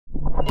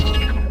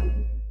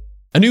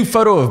A new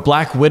photo of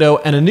Black Widow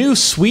and a new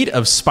suite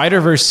of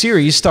Spider-Verse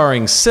series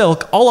starring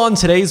Silk, all on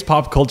today's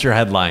pop culture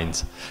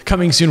headlines.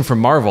 Coming soon from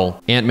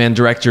Marvel, Ant-Man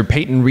director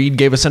Peyton Reed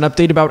gave us an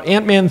update about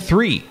Ant-Man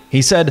 3.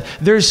 He said,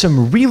 "There's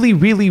some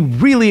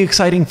really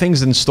exciting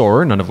things in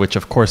store, none of which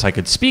of course I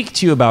could speak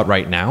to you about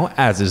right now,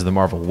 as is the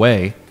Marvel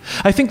way.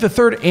 I think the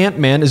third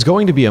Ant-Man is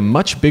going to be a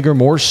much bigger,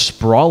 more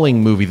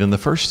sprawling movie than the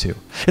first two.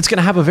 It's going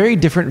to have a very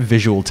different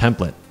visual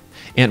template.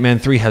 Ant-Man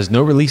 3 has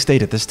no release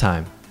date at this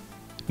time."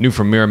 New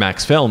from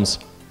Miramax Films.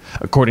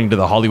 According to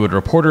The Hollywood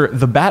Reporter,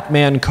 the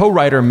Batman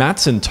co-writer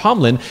Mattson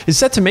Tomlin is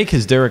set to make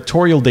his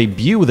directorial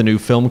debut with a new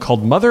film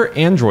called Mother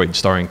Android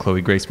starring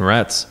Chloë Grace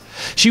Moretz.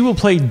 She will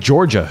play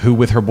Georgia, who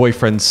with her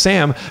boyfriend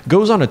Sam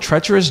goes on a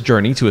treacherous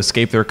journey to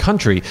escape their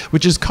country,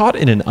 which is caught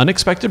in an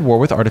unexpected war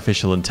with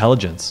artificial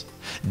intelligence.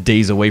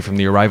 Days away from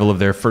the arrival of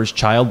their first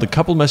child, the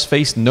couple must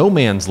face no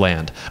man's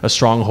land, a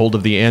stronghold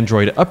of the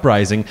android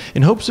uprising,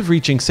 in hopes of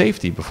reaching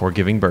safety before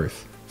giving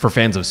birth. For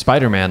fans of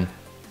Spider-Man,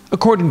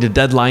 according to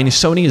Deadline,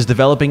 Sony is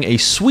developing a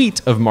suite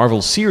of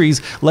Marvel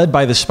series led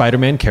by the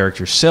Spider-Man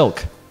character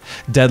Silk.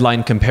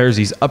 Deadline compares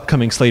these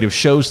upcoming slate of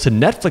shows to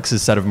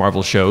Netflix's set of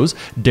Marvel shows,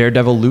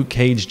 Daredevil, Luke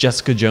Cage,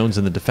 Jessica Jones,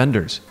 and The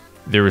Defenders.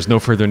 There is no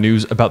further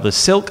news about the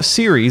Silk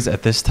series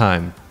at this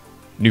time.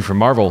 New from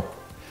Marvel.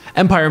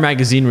 Empire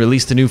magazine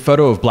released a new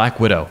photo of Black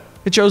Widow.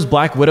 It shows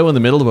Black Widow in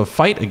the middle of a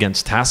fight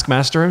against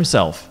Taskmaster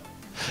himself.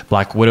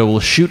 Black Widow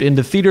will shoot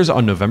into theaters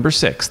on November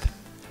 6th.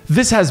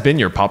 This has been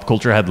your Pop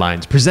Culture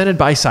Headlines, presented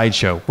by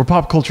Sideshow, where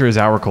pop culture is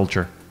our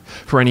culture.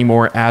 For any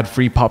more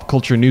ad-free pop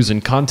culture news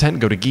and content,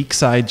 go to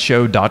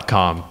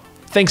geeksideshow.com.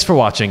 Thanks for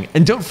watching,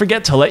 and don't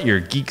forget to let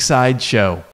your geek side show.